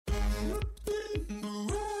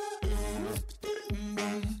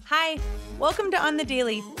Hi, welcome to On the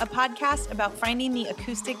Daily, a podcast about finding the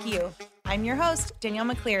acoustic you. I'm your host, Danielle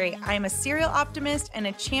McCleary. I am a serial optimist and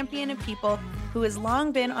a champion of people who has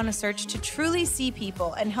long been on a search to truly see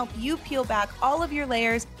people and help you peel back all of your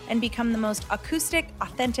layers and become the most acoustic,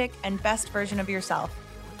 authentic, and best version of yourself.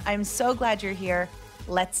 I'm so glad you're here.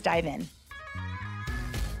 Let's dive in.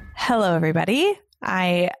 Hello, everybody.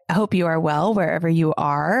 I hope you are well wherever you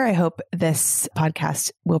are. I hope this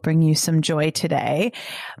podcast will bring you some joy today.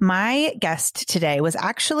 My guest today was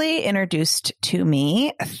actually introduced to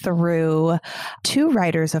me through two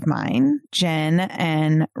writers of mine, Jen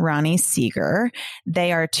and Ronnie Seeger.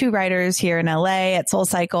 They are two writers here in LA at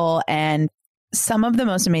SoulCycle and some of the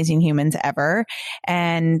most amazing humans ever.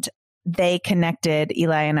 And they connected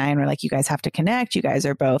Eli and I and were like, you guys have to connect. You guys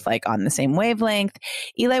are both like on the same wavelength.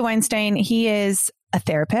 Eli Weinstein, he is a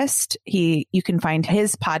therapist. You can find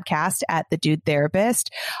his podcast at The Dude Therapist.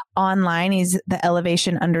 Online, he's the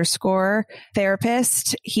elevation_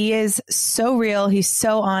 therapist. He is so real. He's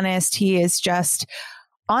so honest. He is just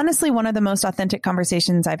honestly one of the most authentic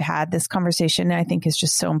conversations I've had. This conversation, I think, is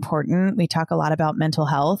just so important. We talk a lot about mental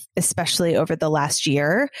health, especially over the last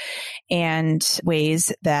year, and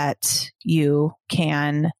ways that you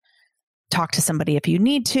can talk to somebody if you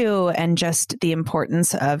need to, and just the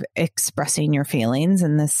importance of expressing your feelings.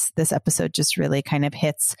 And this episode just really kind of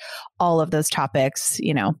hits all of those topics,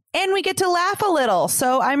 you know, and we get to laugh a little.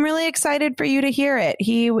 So I'm really excited for you to hear it.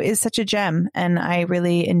 He is such a gem, and I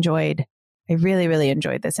really enjoyed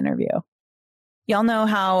this interview. Y'all know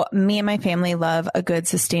how me and my family love a good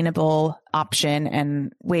sustainable option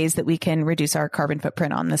and ways that we can reduce our carbon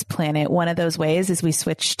footprint on this planet. One of those ways is we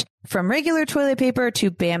switched from regular toilet paper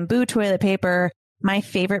to bamboo toilet paper. My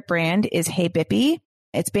favorite brand is Hey Bippy.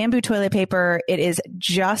 It's bamboo toilet paper. It is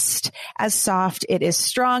just as soft. It is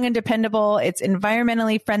strong and dependable. It's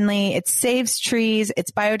environmentally friendly. It saves trees.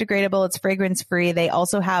 It's biodegradable. It's fragrance free. They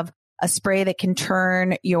also have a spray that can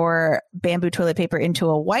turn your bamboo toilet paper into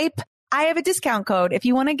a wipe. I have a discount code. If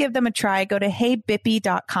you want to give them a try, go to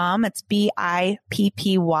heybippy.com. It's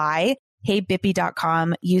BIPPY,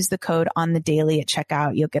 heybippy.com. Use the code On the Daily at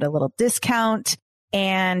checkout. You'll get a little discount.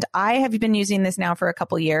 And I have been using this now for a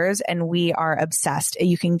couple years, and we are obsessed.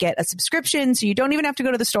 You can get a subscription, so you don't even have to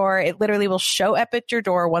go to the store. It literally will show up at your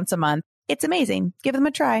door once a month. It's amazing. Give them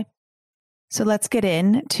a try. So let's get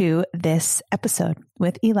into this episode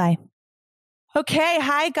with Eli. Okay.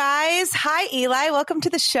 Hi, guys. Hi, Eli. Welcome to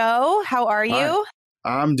the show. How are you? Hi.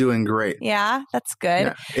 I'm doing great. Yeah, that's good.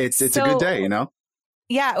 Yeah, it's a good day, you know?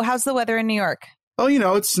 Yeah. How's the weather in New York? Oh, you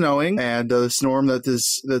know, it's snowing, and the storm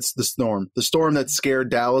that scared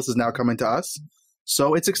Dallas is now coming to us.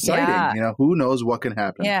 So it's exciting. Yeah. You know, who knows what can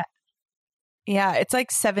happen. Yeah. Yeah. It's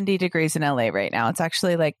like 70 degrees in LA right now. It's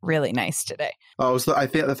actually like really nice today. Oh, so I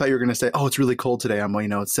thought you were going to say, oh, it's really cold today. I'm like, you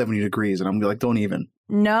know, it's 70 degrees. And I'm like, don't even.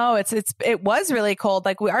 No, it was really cold.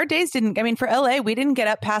 Like our days for LA, we didn't get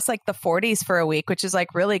up past like the 40s for a week, which is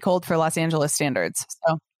like really cold for Los Angeles standards.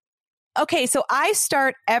 So, okay. So I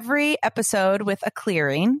start every episode with a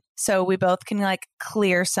clearing. So we both can like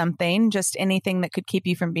clear something, just anything that could keep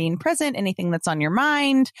you from being present, anything that's on your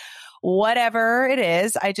mind, whatever it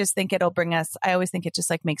is. I just think it'll bring us, I always think it just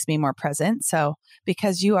like makes me more present. So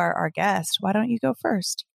because you are our guest, why don't you go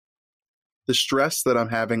first? The stress that I'm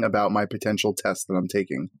having about my potential test that I'm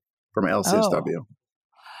taking from LCSW. Oh.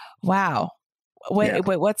 Wow. Wait,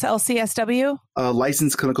 what's LCSW?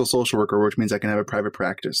 Licensed clinical social worker, which means I can have a private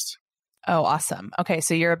practice. Oh, awesome. Okay.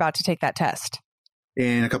 So you're about to take that test.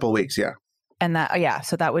 In a couple of weeks, yeah. And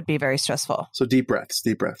so that would be very stressful. So deep breaths.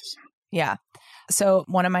 Yeah. So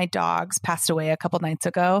one of my dogs passed away a couple nights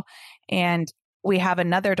ago, and we have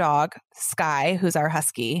another dog, Sky, who's our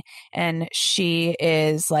husky, and she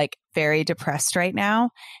is like very depressed right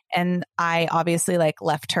now. And I obviously like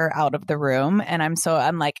left her out of the room, and I'm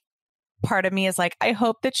like, part of me is like, I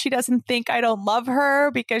hope that she doesn't think I don't love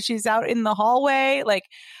her because she's out in the hallway. Like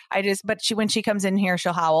when she comes in here,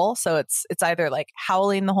 she'll howl. So it's either like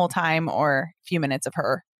howling the whole time or a few minutes of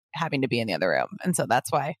her having to be in the other room. And so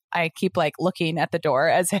that's why I keep like looking at the door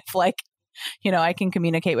as if like, you know, I can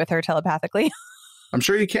communicate with her telepathically. I'm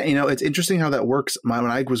sure you can. You know, it's interesting how that works. When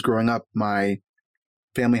I was growing up, my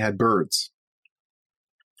family had birds.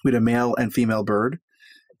 We had a male and female bird,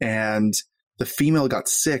 and the female got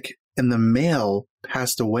sick and the male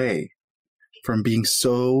passed away from being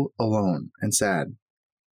so alone and sad.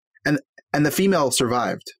 And the female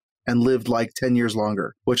survived and lived like 10 years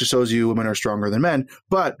longer, which just shows you women are stronger than men.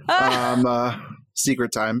 But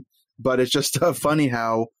secret time. But it's just funny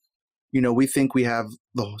how, you know, we think we have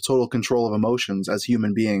the total control of emotions as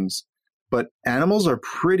human beings, but animals are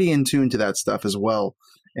pretty in tune to that stuff as well.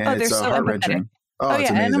 And it's so heart-wrenching. Oh it's yeah.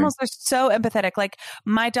 amazing. Animals are so empathetic. Like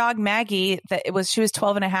my dog, Maggie, she was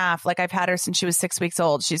 12 and a half. Like I've had her since she was 6 weeks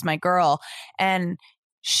old. She's my girl. And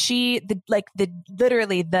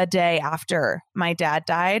literally the day after my dad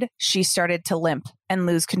died, she started to limp and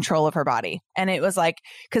lose control of her body. And it was like,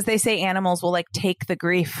 cause they say animals will like take the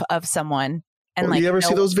grief of someone. And you ever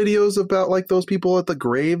see those videos about like those people at the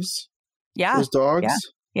graves? Yeah. Those dogs?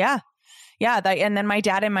 Yeah. And then my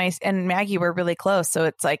dad and Maggie were really close. So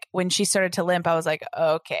it's like when she started to limp, I was like,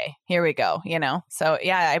 okay, here we go. So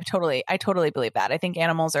yeah, I totally believe that. I think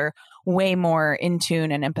animals are way more in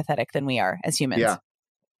tune and empathetic than we are as humans.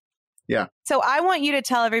 Yeah. So I want you to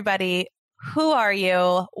tell everybody, who are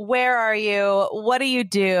you? Where are you? What do you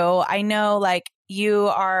do? I know like you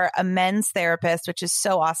are a men's therapist, which is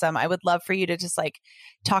so awesome. I would love for you to just like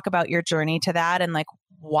talk about your journey to that and like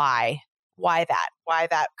why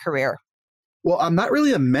that career? Well, I'm not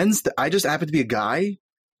really a I just happen to be a guy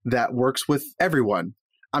that works with everyone.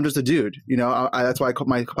 I'm just a dude, that's why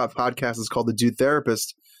my podcast is called The Dude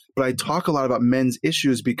Therapist. But I talk a lot about men's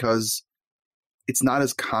issues because it's not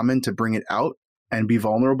as common to bring it out and be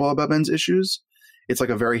vulnerable about men's issues. It's like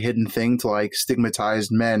a very hidden thing to like stigmatize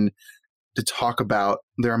men to talk about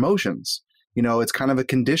their emotions. It's kind of a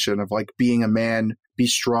condition of like being a man, be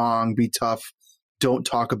strong, be tough, don't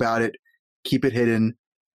talk about it, keep it hidden,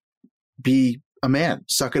 be a man,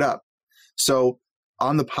 suck it up. So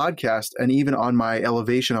on the podcast and even on my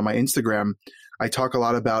elevation on my Instagram, I talk a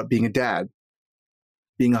lot about being a dad,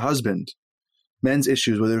 being a husband, men's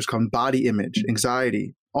issues, whether it's come body image,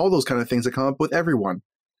 anxiety, all those kind of things that come up with everyone.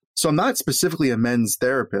 So I'm not specifically a men's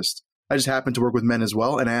therapist. I just happen to work with men as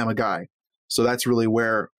well, and I am a guy. So that's really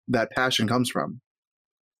where that passion comes from.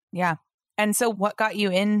 Yeah. And so what got you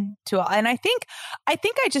into, and I think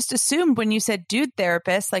I just assumed when you said dude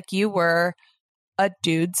therapist, like you were a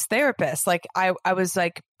dude's therapist. Like I was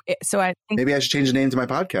like, so I think maybe I should change the name to my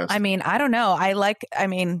podcast. I mean, I don't know. I like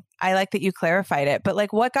that you clarified it, but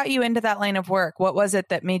like what got you into that line of work? What was it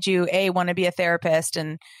that made you want to be a therapist,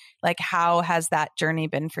 and like, how has that journey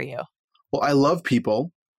been for you? Well, I love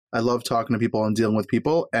people. I love talking to people and dealing with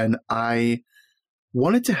people. And I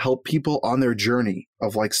wanted to help people on their journey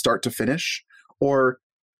of like start to finish, or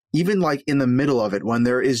even like in the middle of it when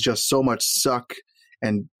there is just so much suck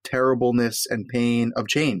and terribleness and pain of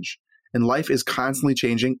change. And life is constantly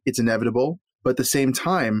changing. It's inevitable. But at the same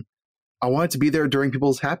time, I wanted to be there during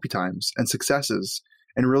people's happy times and successes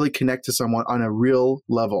and really connect to someone on a real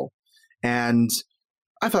level. And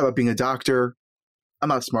I thought about being a doctor. I'm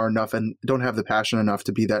not smart enough and don't have the passion enough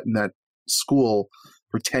to be that in that school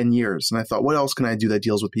for 10 years. And I thought, what else can I do that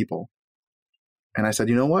deals with people? And I said,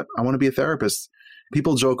 you know what? I want to be a therapist.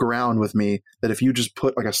 People joke around with me that if you just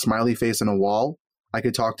put like a smiley face on a wall, I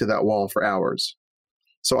could talk to that wall for hours.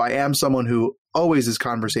 So I am someone who always is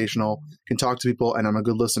conversational, can talk to people, and I'm a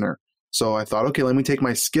good listener. So I thought, okay, let me take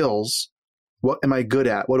my skills. What am I good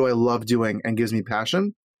at? What do I love doing and gives me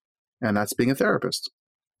passion? And that's being a therapist.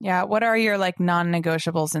 Yeah. What are your like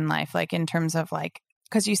non-negotiables in life? Like in terms of like,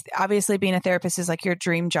 because you obviously being a therapist is like your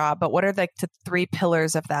dream job, but what are like the 3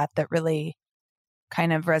 pillars of that really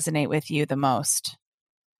kind of resonate with you the most?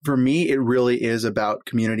 For me, it really is about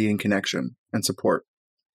community and connection and support.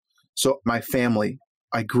 So my family,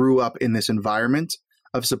 I grew up in this environment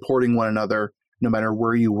of supporting one another no matter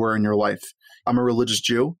where you were in your life. I'm a religious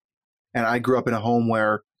Jew, and I grew up in a home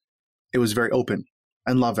where it was very open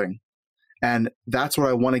and loving. And that's what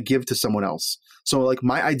I want to give to someone else. So like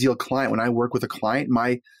my ideal client, when I work with a client,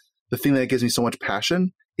 the thing that gives me so much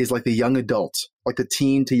passion is like the young adult, like the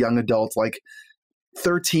teen to young adult, like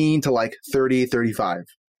 13 to like 30, 35,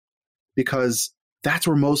 because that's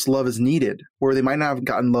where most love is needed, where they might not have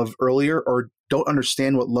gotten love earlier or don't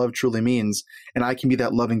understand what love truly means. And I can be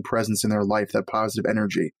that loving presence in their life, that positive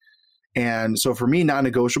energy. And so for me,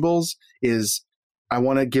 non-negotiables is I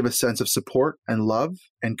want to give a sense of support and love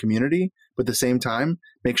and community, but at the same time,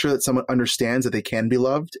 make sure that someone understands that they can be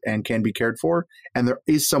loved and can be cared for. And there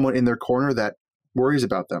is someone in their corner that worries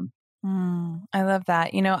about them. I love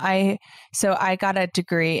that. So I got a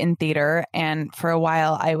degree in theater, and for a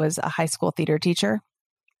while I was a high school theater teacher,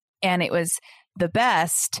 and it was the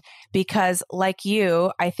best because like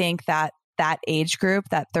you, I think that age group,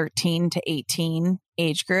 that 13 to 18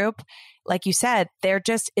 age group, like you said, they're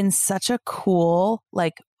just in such a cool,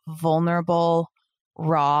 like vulnerable,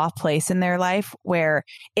 raw place in their life where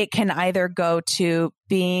it can either go to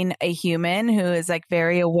being a human who is like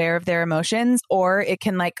very aware of their emotions, or it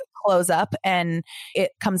can like close up and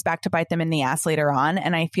it comes back to bite them in the ass later on.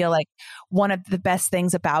 And I feel like one of the best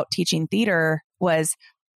things about teaching theater was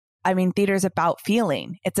I mean, theater is about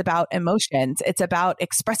feeling. It's about emotions. It's about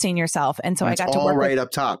expressing yourself. And so I got to work right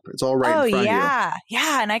up top. It's all right in front of you.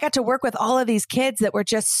 Yeah. And I got to work with all of these kids that were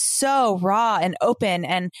just so raw and open.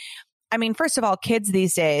 And I mean, first of all, kids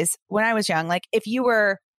these days, when I was young, like if you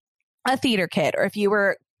were a theater kid or if you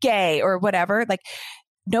were gay or whatever, like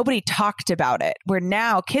nobody talked about it. Where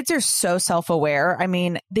now kids are so self-aware. I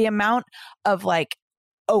mean, the amount of like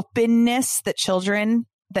openness that children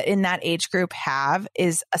that in that age group have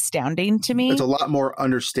is astounding to me. It's a lot more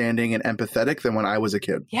understanding and empathetic than when I was a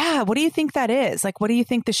kid. Yeah. What do you think that is? Like, what do you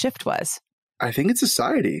think the shift was? I think it's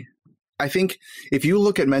society. I think if you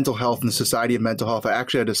look at mental health and the society of mental health, I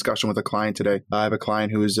actually had a discussion with a client today. I have a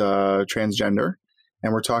client who's transgender,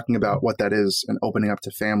 and we're talking about what that is and opening up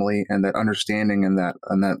to family and that understanding and that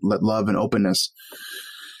love and openness.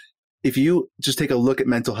 If you just take a look at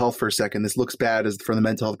mental health for a second, this looks bad as for the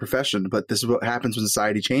mental health profession, but this is what happens when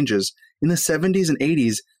society changes. In the 70s and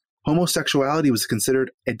 80s, homosexuality was considered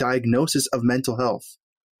a diagnosis of mental health.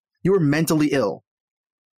 You were mentally ill.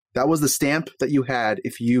 That was the stamp that you had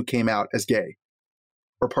if you came out as gay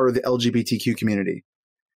or part of the LGBTQ community.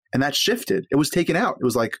 And that shifted. It was taken out. It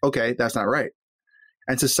was like, okay, that's not right.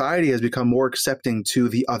 And society has become more accepting to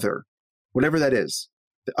the other, whatever that is,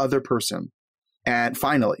 the other person. And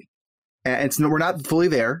finally, and we're not fully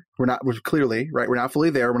there. We're not fully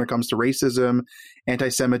there when it comes to racism,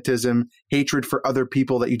 anti-Semitism, hatred for other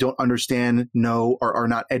people that you don't understand, know, or are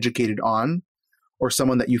not educated on, or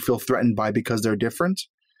someone that you feel threatened by because they're different,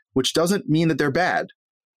 which doesn't mean that they're bad,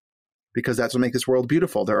 because that's what makes this world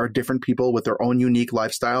beautiful. There are different people with their own unique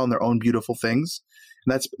lifestyle and their own beautiful things.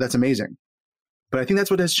 And that's amazing. But I think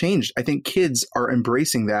that's what has changed. I think kids are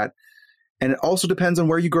embracing that. And it also depends on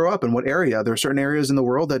where you grow up and what area. There are certain areas in the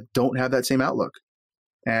world that don't have that same outlook.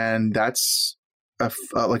 And that's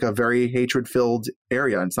like a very hatred-filled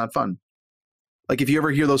area. And it's not fun. Like if you ever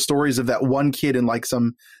hear those stories of that one kid in like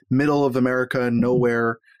some middle of America,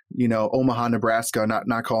 nowhere, Omaha, Nebraska,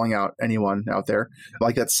 not calling out anyone out there,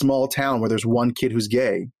 like that small town where there's one kid who's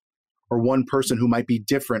gay or one person who might be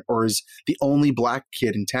different or is the only black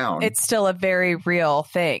kid in town. It's still a very real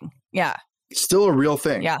thing. Yeah. Still a real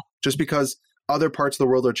thing. Yeah. Just because other parts of the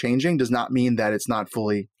world are changing does not mean that it's not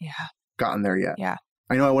fully gotten there yet. Yeah.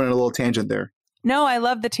 I know I went on a little tangent there. No, I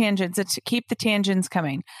love the tangents. Keep the tangents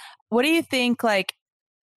coming. What do you think, like,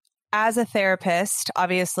 as a therapist,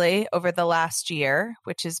 obviously, over the last year,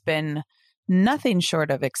 which has been nothing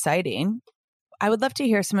short of exciting, I would love to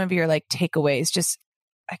hear some of your, like, takeaways, just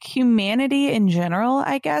like humanity in general,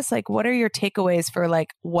 I guess. Like, what are your takeaways for, like,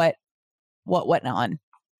 what went on?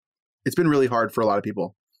 It's been really hard for a lot of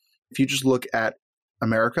people. If you just look at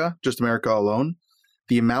America, just America alone,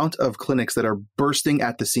 the amount of clinics that are bursting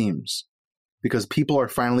at the seams because people are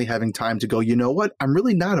finally having time to go, you know what? I'm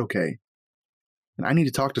really not okay. And I need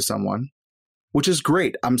to talk to someone, which is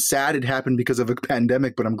great. I'm sad it happened because of a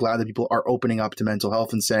pandemic, but I'm glad that people are opening up to mental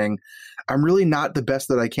health and saying, I'm really not the best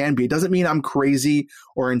that I can be. It doesn't mean I'm crazy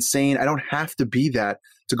or insane. I don't have to be that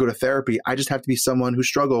to go to therapy. I just have to be someone who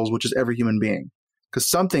struggles, which is every human being, because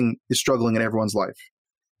something is struggling in everyone's life.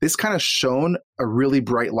 This kind of shone a really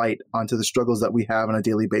bright light onto the struggles that we have on a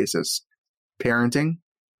daily basis. Parenting,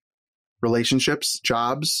 relationships,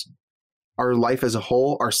 jobs, our life as a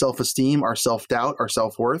whole, our self-esteem, our self-doubt, our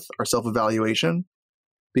self-worth, our self-evaluation,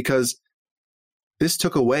 because this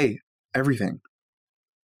took away everything.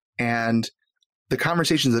 And the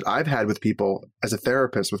conversations that I've had with people as a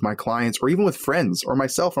therapist, with my clients, or even with friends or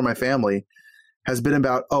myself or my family, has been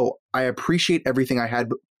about, oh, I appreciate everything I had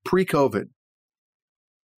pre-COVID,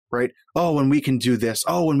 right? Oh, when we can do this.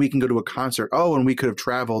 Oh, when we can go to a concert. Oh, when we could have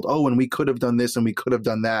traveled. Oh, when we could have done this and we could have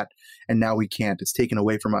done that. And now we can't. It's taken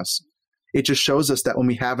away from us. It just shows us that when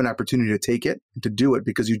we have an opportunity to take it, to do it,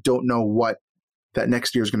 because you don't know what that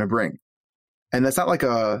next year is going to bring. And that's not like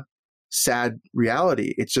a sad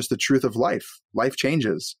reality. It's just the truth of life. Life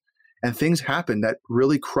changes and things happen that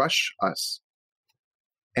really crush us.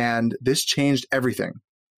 And this changed everything.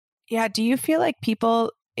 Yeah. Do you feel like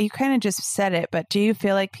people, you kind of just said it, but do you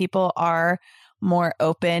feel like people are more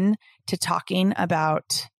open to talking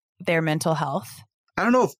about their mental health? I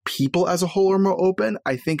don't know if people as a whole are more open.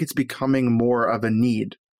 I think it's becoming more of a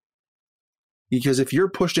need. Because if you're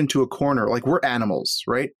pushed into a corner, like we're animals,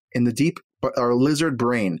 right? In the deep, our lizard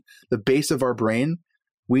brain, the base of our brain,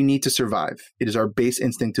 we need to survive. It is our base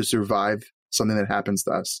instinct to survive something that happens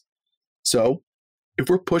to us. So if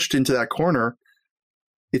we're pushed into that corner,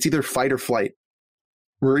 it's either fight or flight.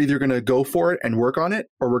 We're either going to go for it and work on it,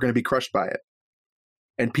 or we're going to be crushed by it.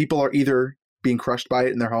 And people are either being crushed by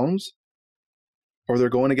it in their homes, or they're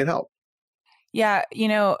going to get help. Yeah.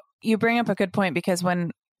 You bring up a good point, because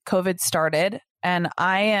when COVID started, And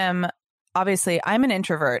I'm an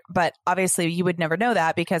introvert, but obviously you would never know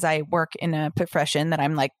that because I work in a profession that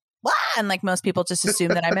I'm like, "Wah!" And like most people just assume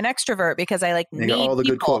that I'm an extrovert because I like You need got all the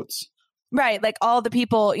people. good quotes. Right. Like all the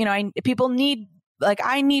people,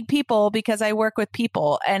 I need people because I work with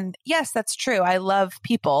people. And yes, that's true. I love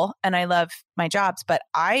people and I love my jobs, but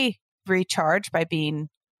I recharge by being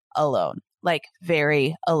alone, like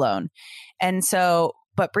very alone. And so,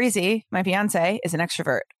 but Breezy, my fiance, is an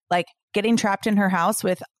extrovert. Like getting trapped in her house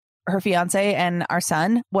with her fiance and our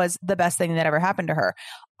son was the best thing that ever happened to her.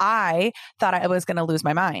 I thought I was going to lose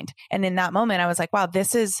my mind. And in that moment, I was like, wow,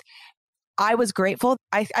 I was grateful.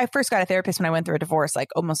 I first got a therapist when I went through a divorce, like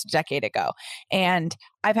almost a decade ago. And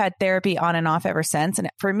I've had therapy on and off ever since. And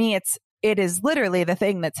for me, it is literally the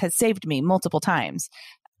thing that has saved me multiple times.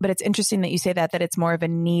 But it's interesting that you say that it's more of a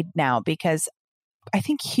need now, because I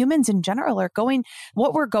think humans in general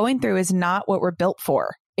what we're going through is not what we're built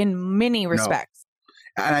for in many respects.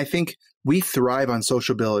 No. And I think we thrive on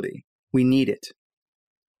sociability. We need it.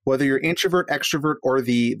 Whether you're introvert, extrovert, or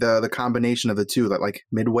the combination of the two, like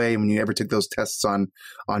midway, when you ever took those tests on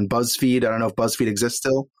BuzzFeed, I don't know if BuzzFeed exists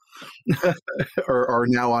still, or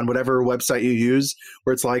now on whatever website you use,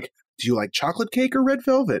 where it's like, do you like chocolate cake or red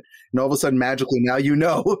velvet? And all of a sudden, magically, now you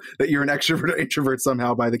know that you're an extrovert or introvert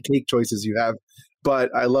somehow by the cake choices you have. But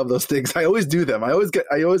I love those things. I always do them. I always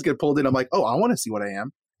get pulled in. I'm like, oh, I want to see what I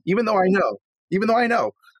am, even though I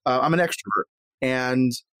know I'm an extrovert.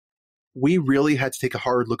 And we really had to take a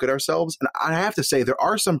hard look at ourselves. And I have to say, there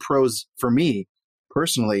are some pros for me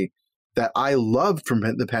personally that I loved from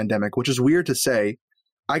the pandemic, which is weird to say.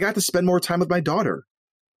 I got to spend more time with my daughter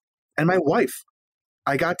and my wife.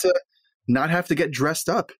 I got to not have to get dressed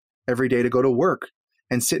up every day to go to work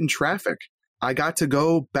and sit in traffic. I got to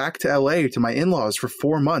go back to LA to my in-laws for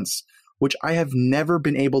 4 months, which I have never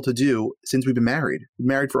been able to do since we've been married. We've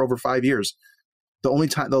been married for over 5 years. The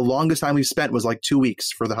longest time we've spent was like 2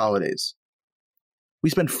 weeks for the holidays.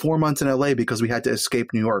 We spent 4 months in LA because we had to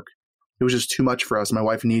escape New York. It was just too much for us. My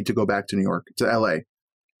wife needed to go back to New York, to LA.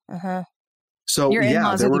 Uh-huh. So your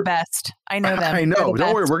in-laws are the best. I know them. I know.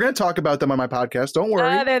 Don't worry. We're going to talk about them on my podcast. Don't worry.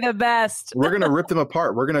 Oh, they're the best. We're going to rip them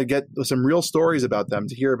apart. We're going to get some real stories about them,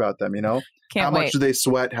 to hear about them, Can't How wait. much do they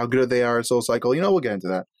sweat? How good they are at SoulCycle? We'll get into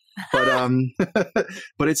that. But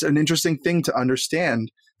but it's an interesting thing to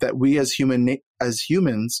understand that we as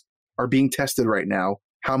humans are being tested right now,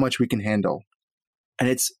 how much we can handle. And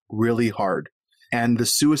it's really hard. And the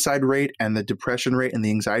suicide rate and the depression rate and the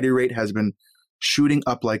anxiety rate has been shooting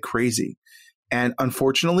up like crazy. And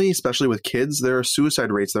unfortunately, especially with kids, there are suicide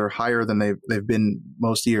rates that are higher than they've been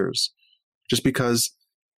most years, just because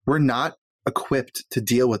we're not equipped to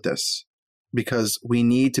deal with this, because we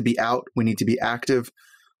need to be out. We need to be active.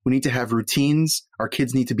 We need to have routines. Our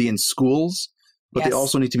kids need to be in schools, but they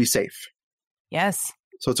also need to be safe. Yes.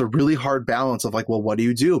 So it's a really hard balance of like, well, what do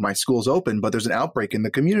you do? My school's open, but there's an outbreak in the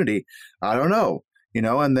community. I don't know,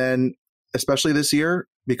 and then especially this year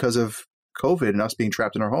because of COVID and us being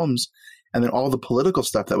trapped in our homes, and then all the political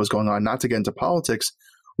stuff that was going on, not to get into politics,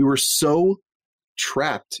 we were so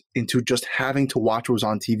trapped into just having to watch what was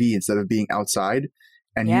on TV instead of being outside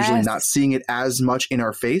and usually not seeing it as much in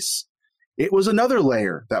our face. It was another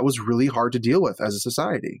layer that was really hard to deal with as a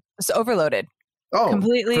society. It's overloaded. Oh,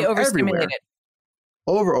 completely overstimulated.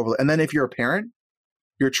 Over. And then if you're a parent,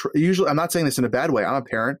 you're usually, I'm not saying this in a bad way. I'm a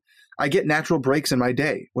parent. I get natural breaks in my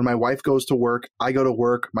day. When my wife goes to work, I go to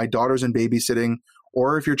work, my daughter's in babysitting,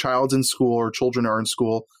 or if your child's in school or children are in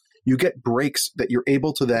school, you get breaks that you're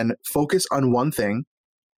able to then focus on one thing,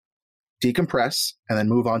 decompress, and then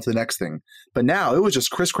move on to the next thing. But now it was just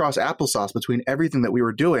crisscross applesauce between everything that we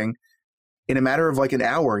were doing. In a matter of like an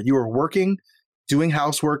hour, you were working, doing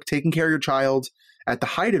housework, taking care of your child. At the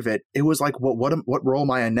height of it, it was like, what role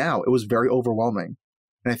am I in now? It was very overwhelming.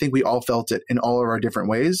 And I think we all felt it in all of our different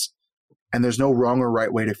ways. And there's no wrong or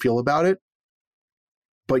right way to feel about it,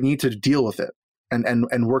 but you need to deal with it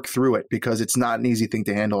and work through it, because it's not an easy thing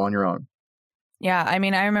to handle on your own. Yeah. I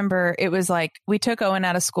mean, I remember it was like we took Owen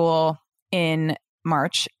out of school in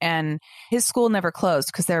March and his school never closed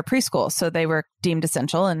because they were preschool. So they were deemed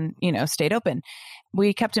essential and, stayed open.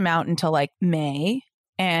 We kept him out until like May.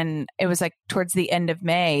 And it was like towards the end of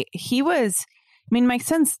May, my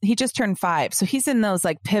son's, he just turned 5. So he's in those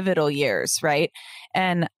like pivotal years. Right.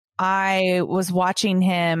 And I was watching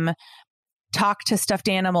him talk to stuffed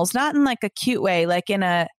animals, not in like a cute way, like in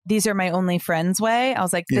a, these are my only friends way. I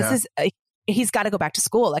was like, he's got to go back to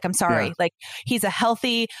school. Like, I'm sorry. Yeah. Like, he's a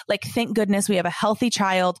healthy, like, thank goodness we have a healthy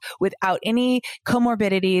child without any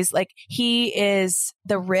comorbidities. Like, he is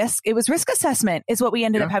the risk. It was risk assessment is what we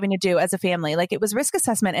ended up having to do as a family. Like, it was risk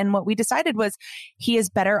assessment. And what we decided was he is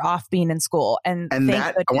better off being in school. And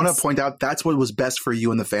that, I want to point out, that's what was best for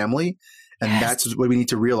you and the family. And that's what we need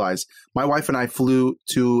to realize. My wife and I flew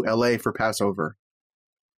to LA for Passover.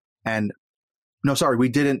 And no, sorry, we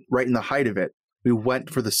didn't right in the height of it. We went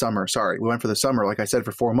for the summer. Sorry. We went for the summer, like I said,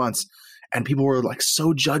 for 4 months. And people were like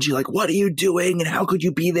so judgy, like, what are you doing? And how could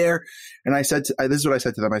you be there? And I said, this is what I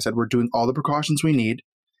said to them. I said, we're doing all the precautions we need.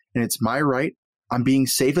 And it's my right. I'm being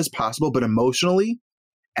safe as possible, but emotionally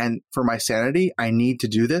and for my sanity, I need to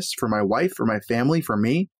do this for my wife, for my family, for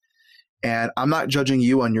me. And I'm not judging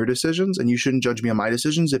you on your decisions, and you shouldn't judge me on my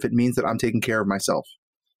decisions if it means that I'm taking care of myself.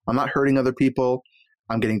 I'm not hurting other people.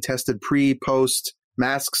 I'm getting tested pre, post,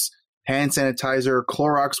 masks, hand sanitizer,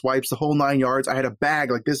 Clorox wipes, the whole 9 yards. I had a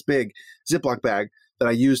bag like this big, Ziploc bag, that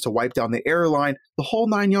I used to wipe down the airline, the whole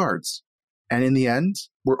 9 yards. And in the end,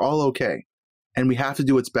 we're all okay. And we have to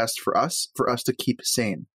do what's best for us to keep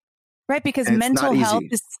sane. Right, because mental health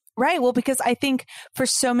is right. Well, because I think for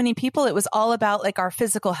so many people, it was all about like our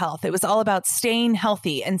physical health. It was all about staying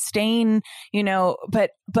healthy and staying, but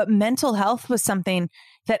mental health was something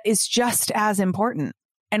that is just as important.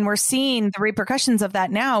 And we're seeing the repercussions of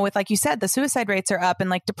that now with, like you said, the suicide rates are up and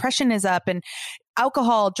like depression is up and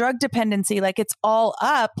alcohol, drug dependency, like it's all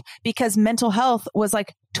up because mental health was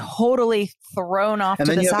like totally thrown off to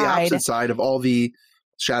the side. And then you have the opposite side of all the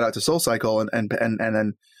shout out to SoulCycle and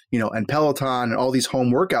then and Peloton and all these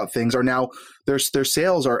home workout things are now their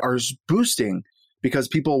sales are boosting because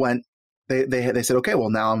people went they said, okay, well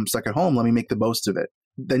now I'm stuck at home, let me make the most of it.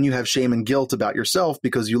 Then you have shame and guilt about yourself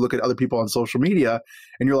because you look at other people on social media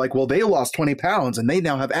and you're like, well, they lost 20 pounds and they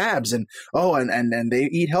now have abs and and they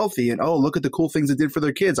eat healthy and look at the cool things they did for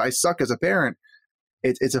their kids. I suck as a parent.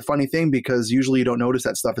 It's a funny thing because usually you don't notice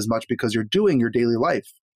that stuff as much because you're doing your daily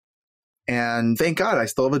life. And thank God I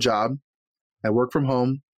still have a job. I work from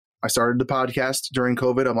home. I started the podcast during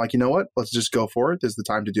COVID. I'm like, you know what? Let's just go for it. This is the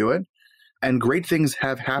time to do it. And great things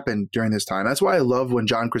have happened during this time. That's why I love when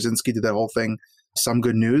John Krasinski did that whole thing, Some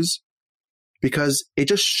Good News, because it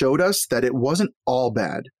just showed us that it wasn't all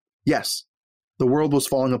bad. Yes, the world was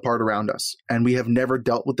falling apart around us, and we have never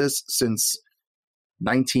dealt with this since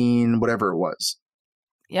 19, whatever it was.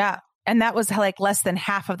 Yeah. And that was like less than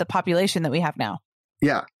half of the population that we have now.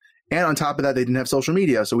 Yeah. And on top of that, they didn't have social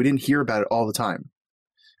media, so we didn't hear about it all the time.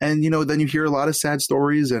 And, then you hear a lot of sad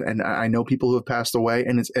stories, and I know people who have passed away,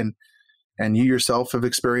 and you yourself have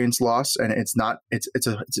experienced loss, and it's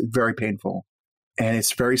very painful, and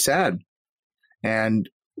it's very sad. And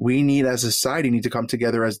we need, as a society, to come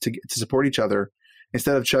together to support each other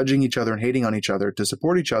instead of judging each other and hating on each other, to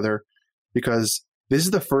support each other, because this is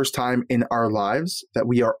the first time in our lives that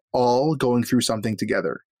we are all going through something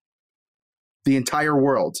together. The entire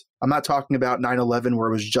world. I'm not talking about 9/11 where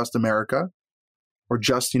it was just America, or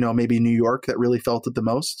just, maybe New York that really felt it the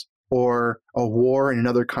most, or a war in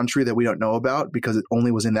another country that we don't know about because it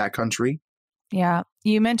only was in that country. Yeah.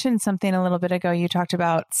 You mentioned something a little bit ago. You talked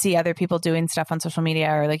about see other people doing stuff on social media,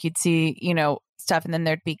 or like you'd see, stuff and then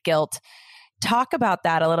there'd be guilt. Talk about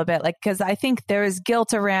that a little bit, like, because I think there is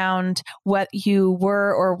guilt around what you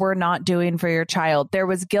were or were not doing for your child. There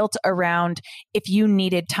was guilt around if you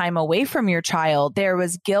needed time away from your child. There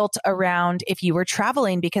was guilt around if you were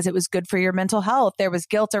traveling because it was good for your mental health. There was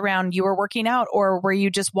guilt around you were working out, or were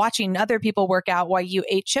you just watching other people work out while you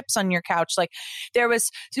ate chips on your couch? Like there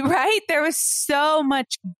was so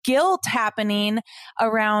much guilt happening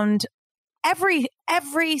around every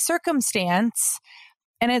circumstance.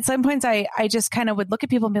 And at some points, I just kind of would look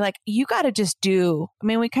at people and be like, you got to just do. I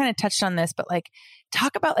mean, we kind of touched on this, but like,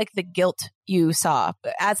 talk about like the guilt you saw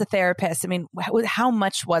as a therapist. I mean, how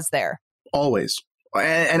much was there? Always.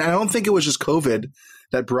 And I don't think it was just COVID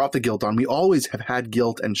that brought the guilt on. We always have had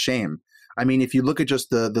guilt and shame. I mean, if you look at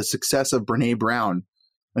just the success of Brene Brown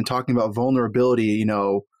and talking about vulnerability,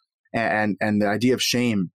 and the idea of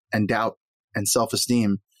shame and doubt and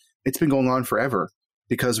self-esteem, it's been going on forever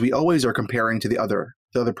because we always are comparing to the other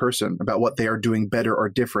person about what they are doing better or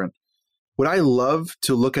different. Would I love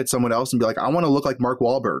to look at someone else and be like, I want to look like Mark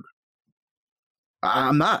Wahlberg?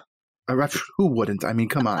 I'm not. Who wouldn't? I mean,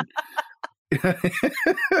 come on.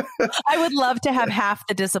 I would love to have half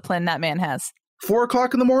the discipline that man has.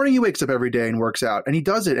 4:00 in the morning, he wakes up every day and works out, and he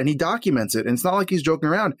does it and he documents it. And it's not like he's joking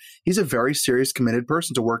around. He's a very serious, committed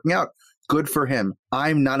person to working out. Good for him.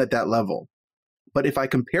 I'm not at that level. But if I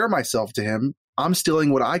compare myself to him, I'm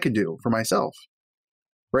stealing what I can do for myself.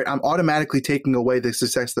 right? I'm automatically taking away the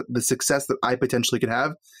success that I potentially could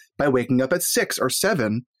have by waking up at 6 or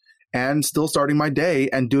 7 and still starting my day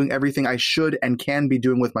and doing everything I should and can be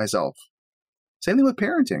doing with myself. Same thing with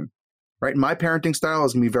parenting, right? My parenting style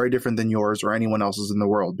is going to be very different than yours or anyone else's in the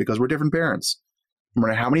world because we're different parents. No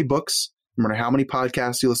matter how many books, no matter how many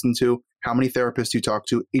podcasts you listen to, how many therapists you talk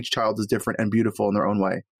to, each child is different and beautiful in their own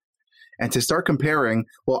way. And to start comparing,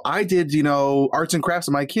 well, I did, arts and crafts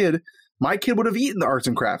with my kid would have eaten the arts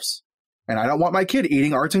and crafts. And I don't want my kid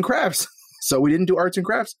eating arts and crafts. So we didn't do arts and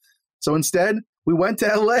crafts. So instead, we went to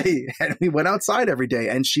LA and we went outside every day.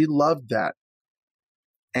 And she loved that.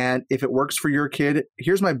 And if it works for your kid,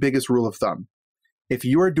 here's my biggest rule of thumb. If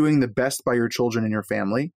you are doing the best by your children and your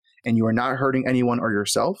family, and you are not hurting anyone or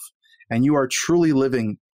yourself, and you are truly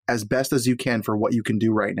living as best as you can for what you can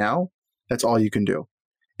do right now, that's all you can do.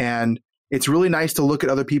 And it's really nice to look at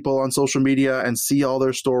other people on social media and see all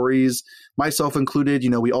their stories, myself included.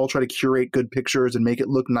 We all try to curate good pictures and make it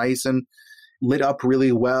look nice and lit up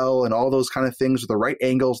really well and all those kind of things with the right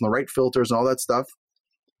angles and the right filters and all that stuff.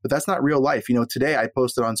 But that's not real life. Today I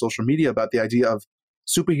posted on social media about the idea of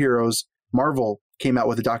superheroes. Marvel came out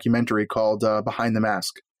with a documentary called Behind the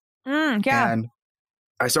Mask. Yeah. And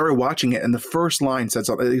I started watching it, and the first line said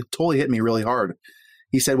something. It totally hit me really hard.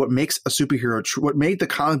 He said, what makes a superhero, what made the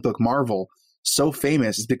comic book Marvel so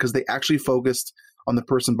famous is because they actually focused on the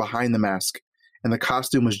person behind the mask, and the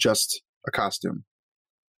costume was just a costume.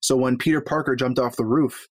 So when Peter Parker jumped off the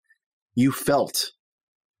roof, you felt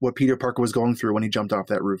what Peter Parker was going through when he jumped off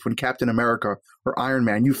that roof. When Captain America or Iron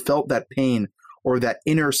Man, you felt that pain or that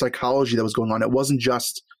inner psychology that was going on. It wasn't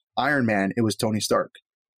just Iron Man, it was Tony Stark.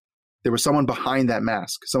 There was someone behind that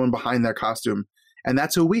mask, someone behind that costume. And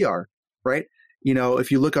that's who we are, right? If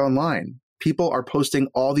you look online, people are posting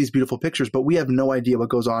all these beautiful pictures, but we have no idea what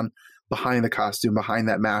goes on behind the costume, behind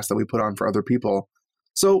that mask that we put on for other people.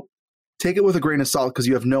 So take it with a grain of salt because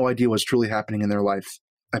you have no idea what's truly happening in their life.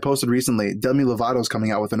 I posted recently, Demi Lovato's coming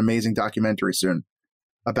out with an amazing documentary soon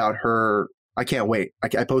about her. I can't wait.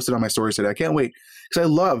 I posted on my stories today. I can't wait because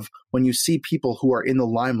I love when you see people who are in the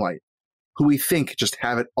limelight, who we think just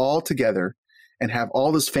have it all together and have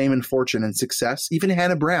all this fame and fortune and success. Even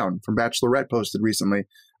Hannah Brown from Bachelorette posted recently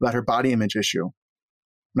about her body image issue.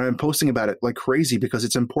 And I've been posting about it like crazy because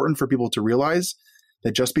it's important for people to realize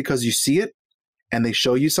that just because you see it and they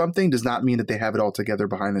show you something does not mean that they have it all together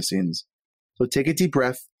behind the scenes. So take a deep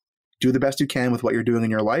breath, do the best you can with what you're doing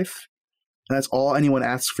in your life. And that's all anyone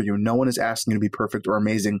asks for you. No one is asking you to be perfect or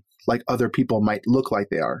amazing like other people might look like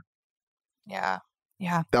they are. Yeah.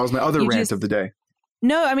 Yeah. That was my other rant of the day.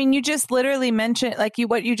 No, I mean, you just literally mentioned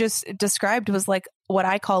what you just described was like what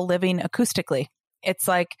I call living acoustically. It's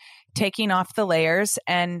like taking off the layers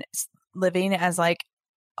and living as like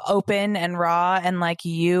open and raw and like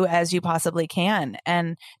you as you possibly can.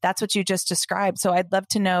 And that's what you just described. So I'd love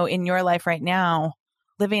to know in your life right now,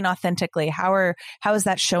 living authentically, how is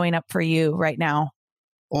that showing up for you right now?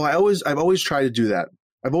 Well, I've always tried to do that.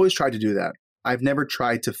 I've never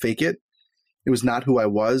tried to fake it. It was not who I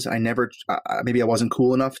was. I never, maybe I wasn't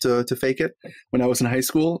cool enough to fake it. When I was in high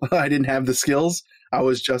school, I didn't have the skills. I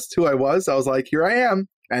was just who I was. I was like, here I am.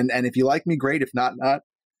 And if you like me, great. If not, not.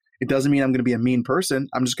 It doesn't mean I'm going to be a mean person.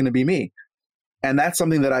 I'm just going to be me. And that's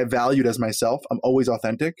something that I valued as myself. I'm always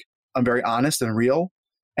authentic. I'm very honest and real.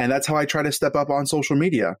 And that's how I try to step up on social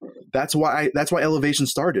media. That's why Elevation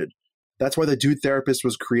started. That's why the Dude Therapist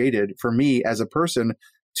was created for me as a person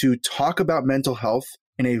to talk about mental health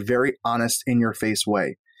in a very honest, in-your-face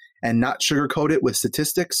way and not sugarcoat it with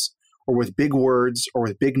statistics or with big words or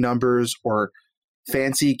with big numbers or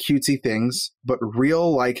fancy, cutesy things, but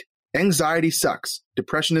real, like, anxiety sucks.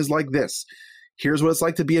 Depression is like this. Here's what it's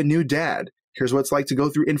like to be a new dad. Here's what it's like to go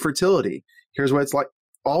through infertility. Here's what it's like.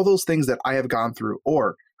 All those things that I have gone through,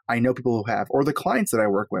 or I know people who have, or the clients that I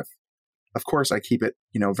work with. Of course, I keep it,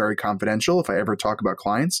 very confidential if I ever talk about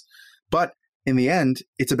clients. But in the end,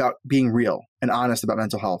 it's about being real and honest about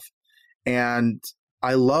mental health. And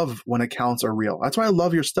I love when accounts are real. That's why I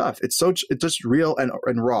love your stuff. It's just real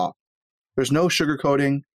and raw. There's no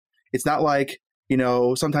sugarcoating. It's not like,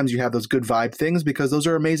 sometimes you have those good vibe things because those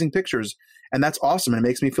are amazing pictures. And that's awesome. And it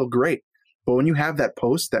makes me feel great. But when you have that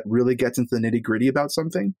post that really gets into the nitty gritty about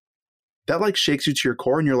something, that like shakes you to your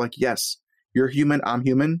core and you're like, yes, you're human, I'm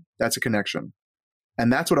human. That's a connection.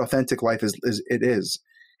 And that's what authentic life is. It is.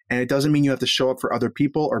 And it doesn't mean you have to show up for other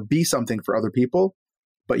people or be something for other people,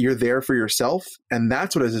 but you're there for yourself. And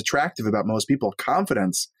that's what is attractive about most people.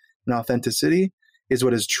 Confidence and authenticity is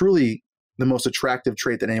what is truly the most attractive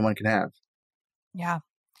trait that anyone can have. Yeah.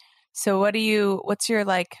 So what's your,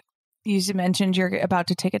 like, you mentioned you're about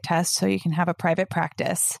to take a test so you can have a private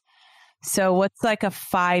practice. So what's like a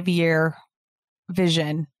 5-year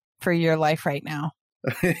vision for your life right now?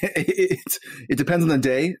 It depends on the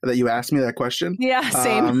day that you ask me that question. Yeah,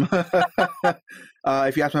 same.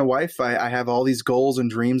 If you ask my wife, I have all these goals and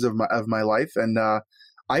dreams of my life, and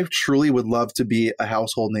I truly would love to be a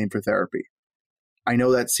household name for therapy. I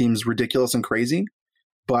know that seems ridiculous and crazy,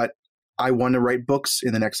 but I want to write books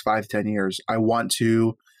in the next 5-10 years. I want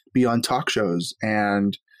to be on talk shows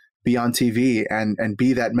and be on TV and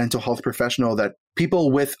be that mental health professional that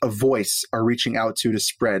people with a voice are reaching out to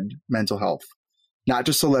spread mental health. Not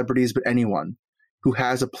just celebrities, but anyone who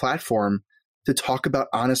has a platform to talk about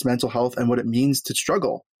honest mental health and what it means to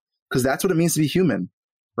struggle. Because that's what it means to be human,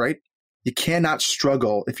 right? You cannot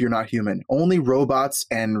struggle if you're not human. Only robots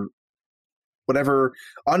and whatever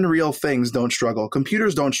unreal things don't struggle.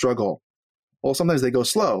 Computers don't struggle. Well, sometimes they go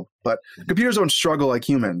slow, but computers don't struggle like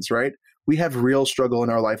humans, right? We have real struggle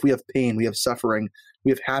in our life. We have pain. We have suffering.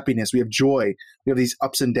 We have happiness. We have joy. We have these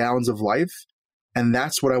ups and downs of life. And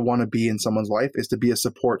that's what I want to be in someone's life, is to be a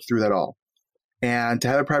support through that all. And to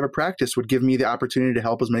have a private practice would give me the opportunity to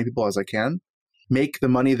help as many people as I can, make the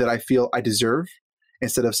money that I feel I deserve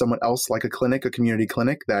instead of someone else, like a clinic, a community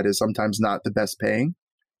clinic that is sometimes not the best paying,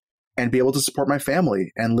 and be able to support my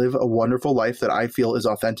family and live a wonderful life that I feel is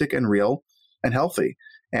authentic and real and healthy.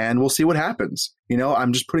 And we'll see what happens. You know,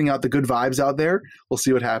 I'm just putting out the good vibes out there. We'll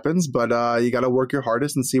see what happens, but you got to work your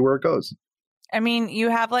hardest and see where it goes. I mean, you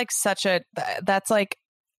have like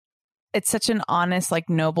it's such an honest, like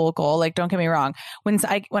noble goal. Like, don't get me wrong. When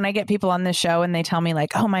I get people on this show and they tell me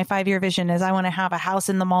like, oh, my 5-year vision is I want to have a house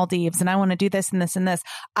in the Maldives and I want to do this and this and this.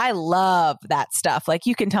 I love that stuff. Like,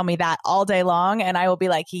 you can tell me that all day long and I will be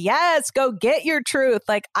like, yes, go get your truth.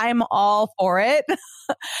 Like, I'm all for it.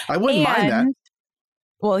 I wouldn't mind that.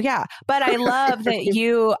 Well, yeah, but I love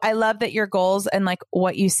that your goals and like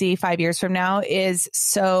what you see 5 years from now is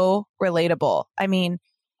so relatable. I mean,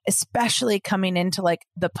 especially coming into like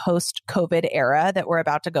the post-COVID era that we're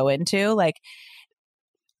about to go into, like,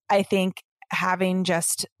 I think having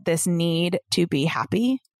just this need to be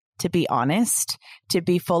happy, to be honest, to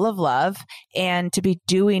be full of love, and to be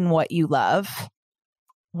doing what you love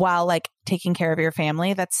while like taking care of your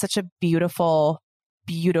family, that's such a beautiful,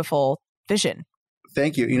 beautiful vision.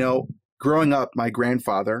 Thank you. You know, growing up, my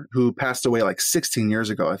grandfather, who passed away like 16 years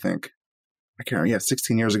ago, I think, I can't remember, yeah,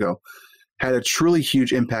 16 years ago, had a truly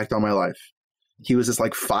huge impact on my life. He was this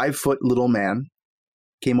like 5-foot little man,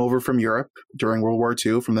 came over from Europe during World War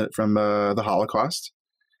II from the Holocaust,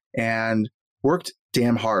 and worked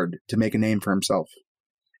damn hard to make a name for himself.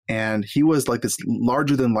 And he was like this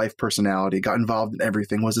larger than life personality, got involved in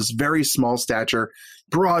everything, was this very small stature,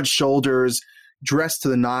 broad shoulders, dressed to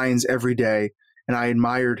the nines every day. And I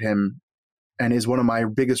admired him and is one of my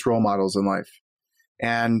biggest role models in life.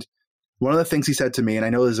 And one of the things he said to me, and I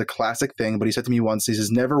know this is a classic thing, but he said to me once, he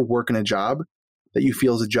says, never work in a job that you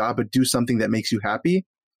feel is a job, but do something that makes you happy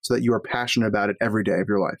so that you are passionate about it every day of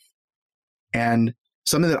your life. And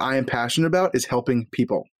something that I am passionate about is helping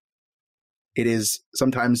people. It is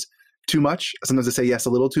sometimes too much. Sometimes I say yes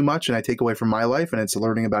a little too much and I take away from my life, and it's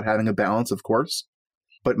learning about having a balance, of course.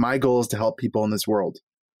 But my goal is to help people in this world.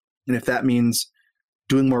 And if that means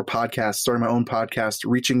doing more podcasts, starting my own podcast,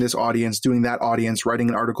 reaching this audience, doing that audience, writing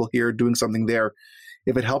an article here, doing something there,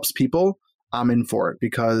 if it helps people, I'm in for it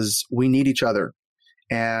because we need each other.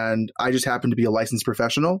 And I just happen to be a licensed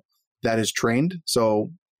professional that is trained.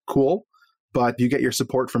 So cool. But you get your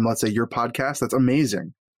support from, let's say, your podcast. That's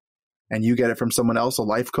amazing. And you get it from someone else, a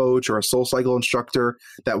life coach or a SoulCycle instructor,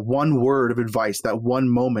 that one word of advice, that one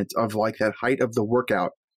moment of like that height of the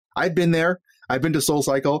workout. I've been there. I've been to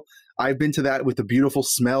SoulCycle. I've been to that with the beautiful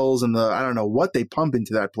smells and I don't know what they pump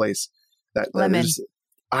into that place. Lemon.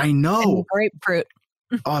 I know. And grapefruit.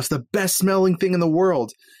 Oh, it's the best smelling thing in the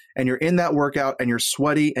world. And you're in that workout and you're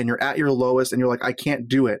sweaty and you're at your lowest and you're like, I can't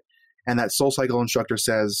do it. And that SoulCycle instructor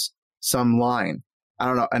says some line. I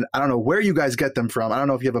don't know. And I don't know where you guys get them from. I don't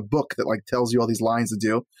know if you have a book that like tells you all these lines to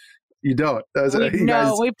do. You don't.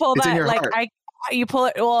 We pull that like heart. You pull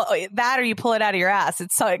it, well, that or you pull it out of your ass.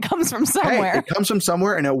 It comes from somewhere. Hey, it comes from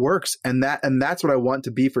somewhere and it works. And that's what I want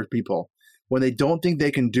to be for people. When they don't think they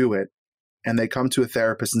can do it and they come to a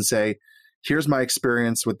therapist and say, here's my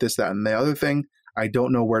experience with this, that, and the other thing. I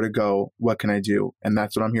don't know where to go. What can I do? And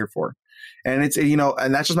that's what I'm here for. And it's, and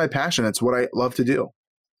that's just my passion. It's what I love to do.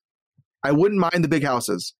 I wouldn't mind the big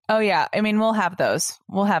houses. Oh yeah. I mean, we'll have those.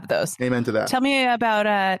 Amen to that. Tell me about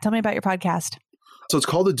your podcast. So it's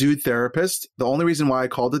called The Dude Therapist. The only reason why I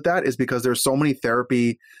called it that is because there's so many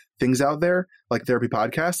therapy things out there, like therapy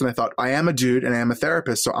podcasts. And I thought, I am a dude and I am a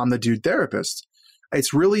therapist, so I'm the Dude Therapist.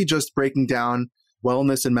 It's really just breaking down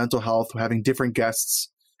wellness and mental health, having different guests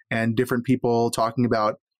and different people talking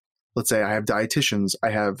about, let's say I have dietitians,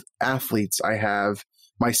 I have athletes, I have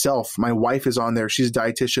myself, my wife is on there. She's a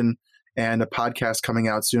dietitian, and a podcast coming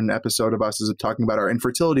out soon, an episode of us is talking about our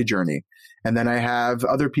infertility journey. And then I have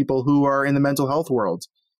other people who are in the mental health world,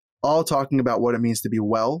 all talking about what it means to be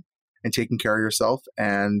well and taking care of yourself.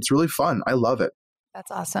 And it's really fun. I love it.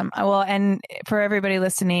 That's awesome. Well, and for everybody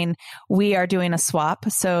listening, we are doing a swap.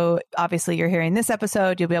 So obviously you're hearing this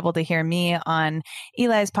episode. You'll be able to hear me on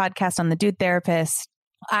Eli's podcast on The Dude Therapist.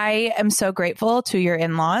 I am so grateful to your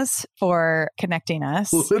in-laws for connecting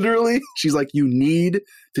us. Literally, she's like, you need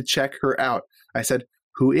to check her out. I said,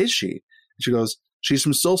 who is she? And she goes, she's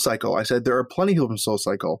from SoulCycle. I said, there are plenty of people from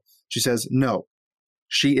SoulCycle. She says, no,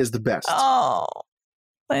 she is the best. Oh,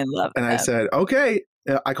 I love and that. I said, okay.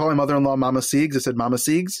 I call my mother-in-law Mama Siegs. I said, Mama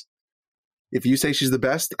Siegs, if you say she's the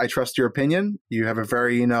best, I trust your opinion. You have a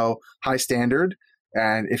very, high standard.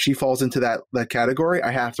 And if she falls into that category,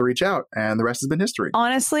 I have to reach out. And the rest has been history.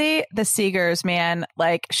 Honestly, the Siegers, man,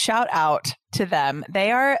 like shout out to them. They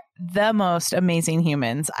are the most amazing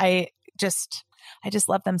humans. I just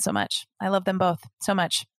love them so much. I love them both so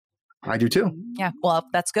much. I do too. Yeah. Well,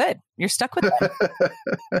 that's good. You're stuck with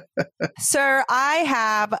them. Sir, I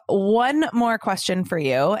have one more question for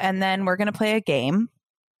you, and then we're going to play a game.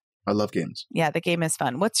 I love games. Yeah, the game is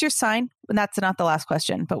fun. What's your sign? And that's not the last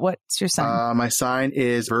question, but what's your sign? My sign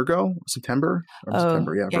is Virgo, September.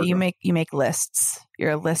 September, yeah. Yeah, you make lists.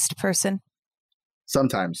 You're a list person?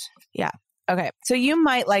 Sometimes. Yeah. Okay. So you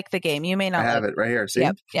might like the game. You may not. I have it right here. See?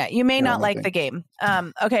 Yep. Yeah. You may not like the game.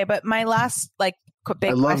 Okay. But my last big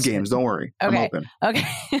I love question. games. Don't worry. Okay. I'm open. Okay.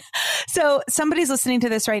 So somebody's listening to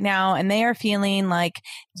this right now and they are feeling like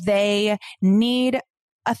they need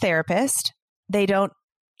a therapist.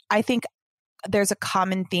 I think there's a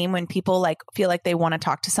common theme when people feel like they want to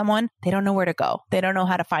talk to someone. They don't know where to go. They don't know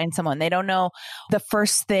how to find someone. They don't know the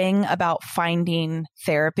first thing about finding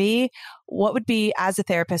therapy. What would be, as a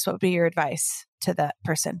therapist, what would be your advice to that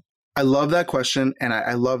person? I love that question. And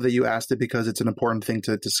I love that you asked it because it's an important thing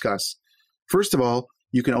to discuss. First of all,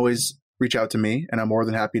 you can always reach out to me and I'm more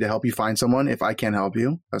than happy to help you find someone if I can help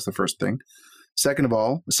you. That's the first thing. Second of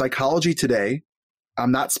all, Psychology Today,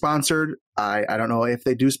 I'm not sponsored. I don't know if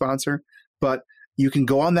they do sponsor, but you can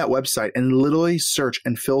go on that website and literally search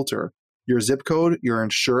and filter your zip code, your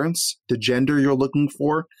insurance, the gender you're looking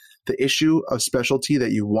for, the issue of specialty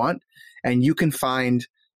that you want, and you can find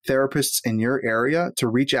therapists in your area to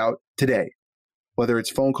reach out today, whether it's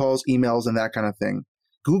phone calls, emails, and that kind of thing.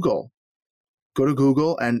 Go to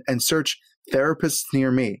Google and search therapists near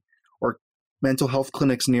me or mental health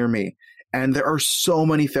clinics near me. And there are so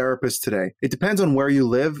many therapists today. It depends on where you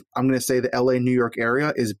live. I'm going to say the LA, New York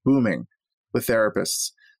area is booming with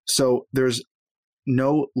therapists. So there's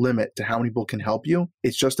no limit to how many people can help you.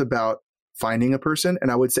 It's just about finding a person. And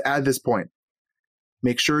I would add this point,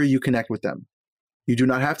 make sure you connect with them. You do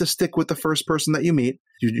not have to stick with the first person that you meet.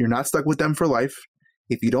 You're not stuck with them for life.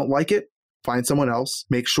 If you don't like it, find someone else.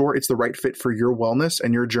 Make sure it's the right fit for your wellness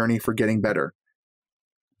and your journey for getting better.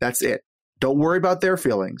 That's it. Don't worry about their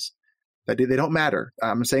feelings. They don't matter.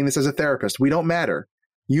 I'm saying this as a therapist. We don't matter.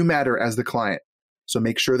 You matter as the client. So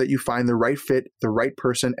make sure that you find the right fit, the right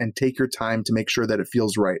person, and take your time to make sure that it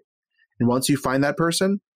feels right. And once you find that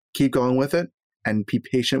person, keep going with it and be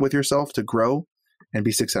patient with yourself to grow and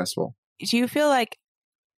be successful. Do you feel like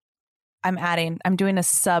I'm doing a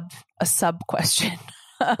sub question?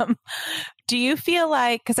 Do you feel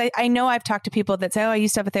like, because I know I've talked to people that say, oh, I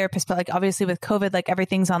used to have a therapist, but obviously with COVID,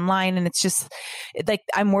 everything's online and it's just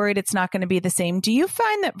I'm worried it's not going to be the same. Do you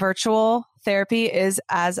find that virtual therapy is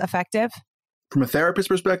as effective? From a therapist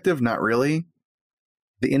perspective, not really.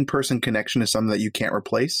 The in-person connection is something that you can't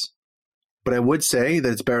replace, but I would say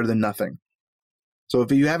that it's better than nothing. So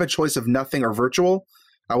if you have a choice of nothing or virtual,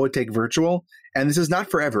 I would take virtual. And this is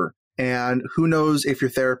not forever. And who knows if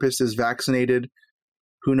your therapist is vaccinated?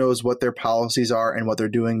 Who knows what their policies are and what they're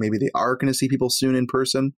doing? Maybe they are going to see people soon in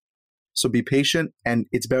person. So be patient, and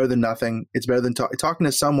it's better than nothing. It's better than talking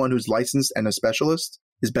to someone who's licensed and a specialist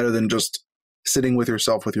is better than just sitting with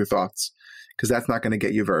yourself with your thoughts, because that's not going to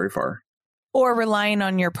get you very far. Or relying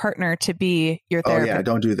on your partner to be your therapist. Oh yeah,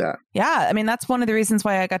 don't do that. Yeah, I mean, that's one of the reasons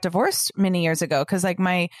why I got divorced many years ago, because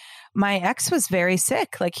my ex was very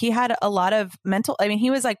sick. He had a lot of he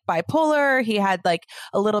was bipolar. He had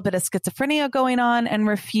a little bit of schizophrenia going on and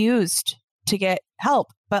refused to get help.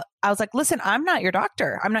 But I was like, listen, I'm not your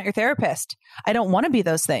doctor. I'm not your therapist. I don't want to be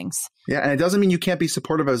those things. Yeah. And it doesn't mean you can't be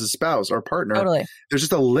supportive as a spouse or partner. Totally. There's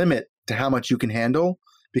just a limit to how much you can handle,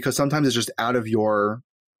 because sometimes it's just out of your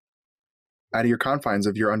confines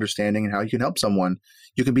of your understanding and how you can help someone.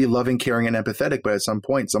 You can be loving, caring, and empathetic, but at some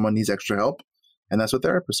point someone needs extra help. And that's what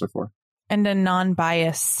therapists are for. And a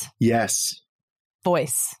non-bias Yes.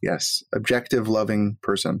 voice. Yes. Objective, loving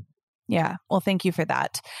person. Yeah. Well, thank you for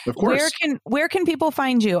that. Of course. Where can people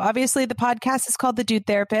find you? Obviously, the podcast is called The Dude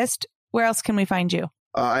Therapist. Where else can we find you?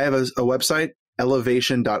 I have a website,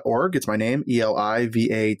 elivation.org. It's my name,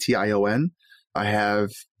 ELIVATION. I have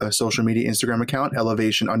a social media Instagram account,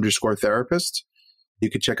 elevation_therapist. You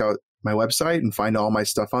could check out my website and find all my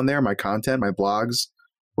stuff on there, my content, my blogs,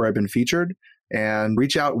 where I've been featured, and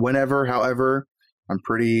reach out whenever, however. I'm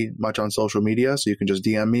pretty much on social media, so you can just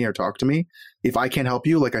DM me or talk to me. If I can't help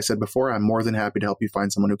you, like I said before, I'm more than happy to help you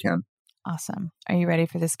find someone who can. Awesome. Are you ready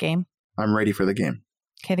for this game? I'm ready for the game.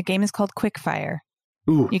 Okay, the game is called Quickfire.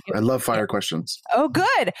 Ooh, I love fire questions. Oh,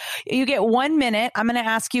 good. You get 1 minute. I'm going to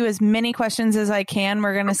ask you as many questions as I can.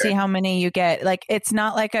 We're going to see how many you get. Like, it's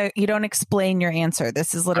not like you don't explain your answer.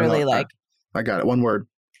 This is literally like. I got it. One word.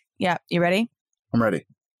 Yeah. You ready? I'm ready.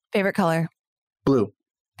 Favorite color? Blue.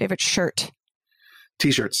 Favorite shirt?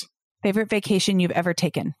 T-shirts. Favorite vacation you've ever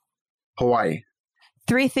taken? Hawaii.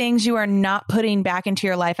 3 things you are not putting back into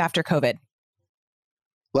your life after COVID.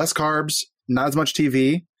 Less carbs, not as much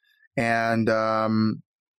TV, and I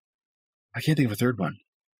can't think of a third one.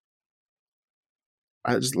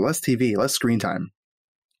 Just less TV, less screen time.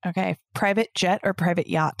 Okay. Private jet or private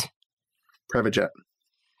yacht? Private jet.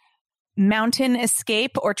 Mountain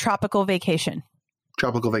escape or tropical vacation?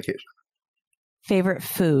 Tropical vacation. Favorite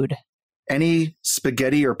food? Any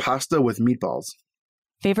spaghetti or pasta with meatballs.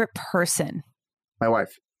 Favorite person? My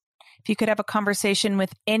wife. If you could have a conversation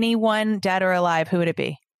with anyone, dead or alive, who would it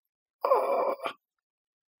be?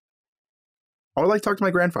 I would like to talk to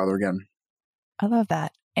my grandfather again. I love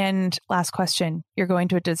that. And last question. You're going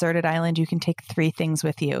to a deserted island. You can take 3 things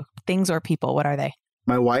with you. Things or people. What are they?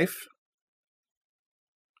 My wife.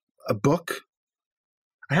 A book.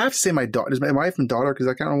 I have to say my daughter. Is my wife and daughter, because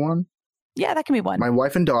that count on one? Yeah, that can be one. My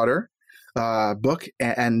wife and daughter. Book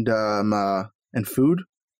and food.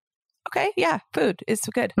 Okay. Yeah. Food is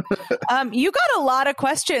good. You got a lot of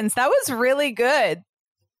questions. That was really good.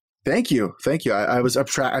 Thank you. I've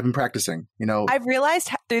been practicing, I've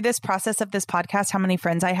realized through this process of this podcast, how many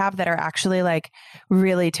friends I have that are actually like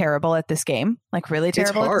really terrible at this game, at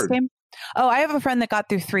this game. Oh, I have a friend that got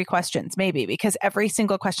through 3 questions, maybe, because every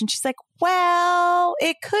single question, she's like, well,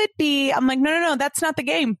 it could be. I'm like, no, that's not the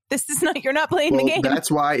game. This is not, you're not playing the game.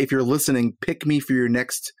 That's why if you're listening, pick me for your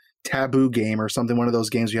next taboo game or something, one of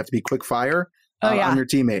those games you have to be quick fire. I'm your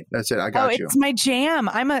teammate. That's it. I got you. It's my jam.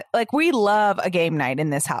 We love a game night in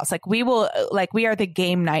this house. We are the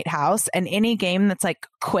game night house, and any game that's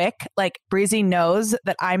quick, Breezy knows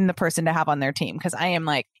that I'm the person to have on their team. Cause I am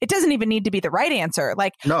it doesn't even need to be the right answer.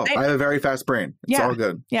 No, I have a very fast brain. It's all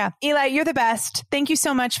good. Yeah. Eli, you're the best. Thank you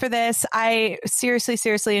so much for this. I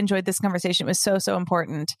seriously enjoyed this conversation. It was so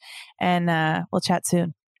important, and we'll chat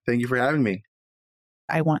soon. Thank you for having me.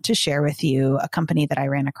 I want to share with you a company that I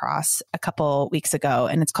ran across a couple weeks ago,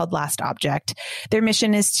 and it's called Last Object. Their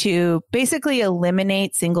mission is to basically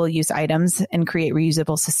eliminate single-use items and create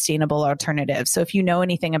reusable, sustainable alternatives. So if you know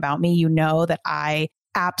anything about me, you know that I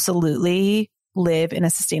absolutely live in a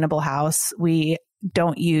sustainable house. We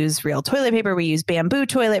don't use real toilet paper. We use bamboo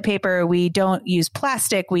toilet paper. We don't use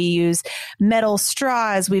plastic. We use metal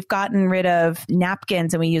straws. We've gotten rid of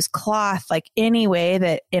napkins and we use cloth. Any way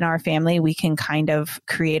that in our family we can kind of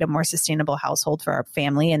create a more sustainable household for our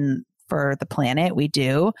family and for the planet, we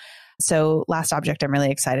do. So Last Object, I'm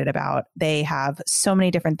really excited about. They have so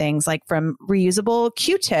many different things, from reusable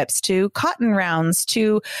Q-tips to cotton rounds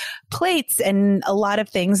to plates and a lot of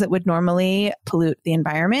things that would normally pollute the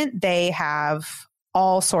environment. They have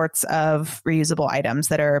all sorts of reusable items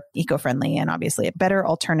that are eco-friendly and obviously a better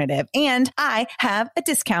alternative. And I have a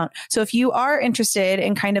discount. So if you are interested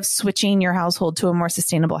in kind of switching your household to a more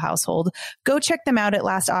sustainable household, go check them out at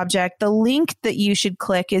Last Object. The link that you should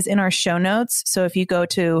click is in our show notes. So if you go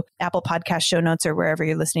to Apple Podcast show notes or wherever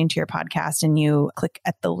you're listening to your podcast and you click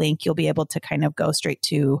at the link, you'll be able to kind of go straight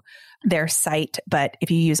to their site. But if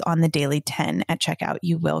you use On the Daily 10 at checkout,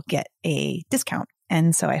 you will get a discount.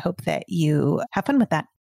 And so I hope that you have fun with that.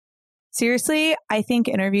 Seriously, I think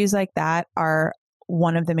interviews like that are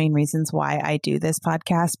one of the main reasons why I do this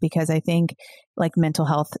podcast, because I think mental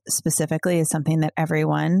health specifically is something that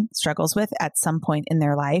everyone struggles with at some point in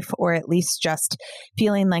their life, or at least just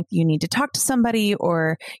feeling like you need to talk to somebody,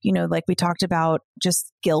 or, we talked about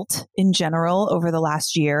just guilt in general over the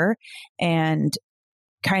last year and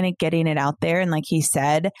kind of getting it out there. And like he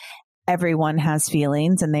said, everyone has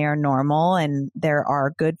feelings and they are normal, and there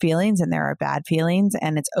are good feelings and there are bad feelings,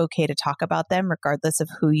 and it's okay to talk about them regardless of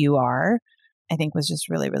who you are, I think was just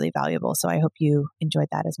really, really valuable. So I hope you enjoyed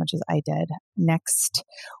that as much as I did. Next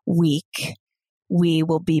week, we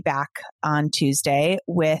will be back on Tuesday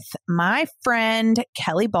with my friend,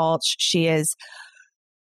 Kelly Balch. She is,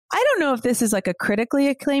 I don't know if this is like a critically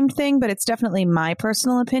acclaimed thing, but it's definitely my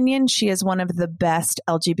personal opinion. She is one of the best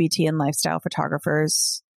LGBT and lifestyle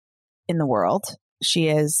photographers in the world. She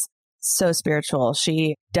is so spiritual.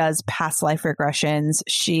 She does past life regressions.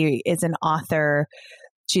 She is an author.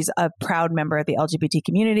 She's a proud member of the LGBT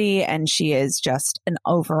community, and she is just an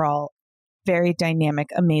overall very dynamic,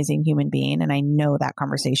 amazing human being. And I know that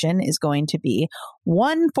conversation is going to be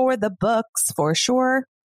one for the books for sure.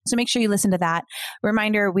 So make sure you listen to that.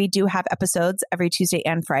 Reminder, we do have episodes every Tuesday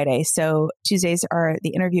and Friday. So Tuesdays are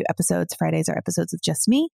the interview episodes. Fridays are episodes with just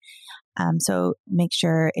me. So make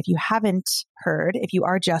sure, if you haven't heard, if you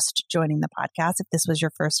are just joining the podcast, if this was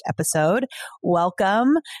your first episode,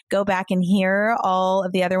 welcome. Go back and hear all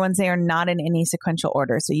of the other ones. They are not in any sequential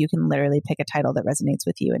order. So you can literally pick a title that resonates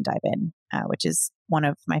with you and dive in, which is one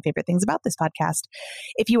of my favorite things about this podcast.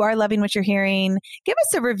 If you are loving what you're hearing, give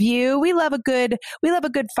us a review. We love a good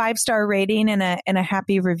 5-star rating and a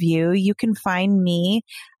happy review. You can find me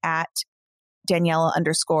at Daniela_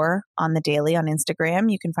 on the daily on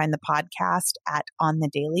Instagram. You can find the podcast at On the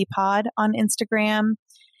Daily Pod on Instagram.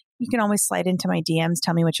 You can always slide into my DMs.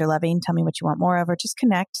 Tell me what you're loving. Tell me what you want more of, or just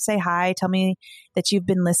connect, say hi. Tell me that you've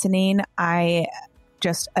been listening. I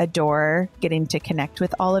just adore getting to connect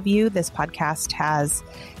with all of you. This podcast has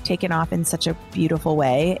taken off in such a beautiful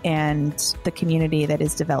way, and the community that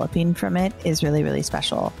is developing from it is really, really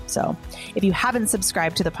special. So if you haven't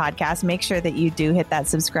subscribed to the podcast, make sure that you do hit that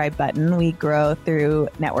subscribe button. We grow through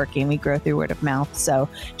networking. We grow through word of mouth. So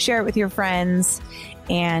share it with your friends,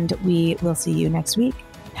 and we will see you next week.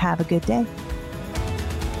 Have a good day.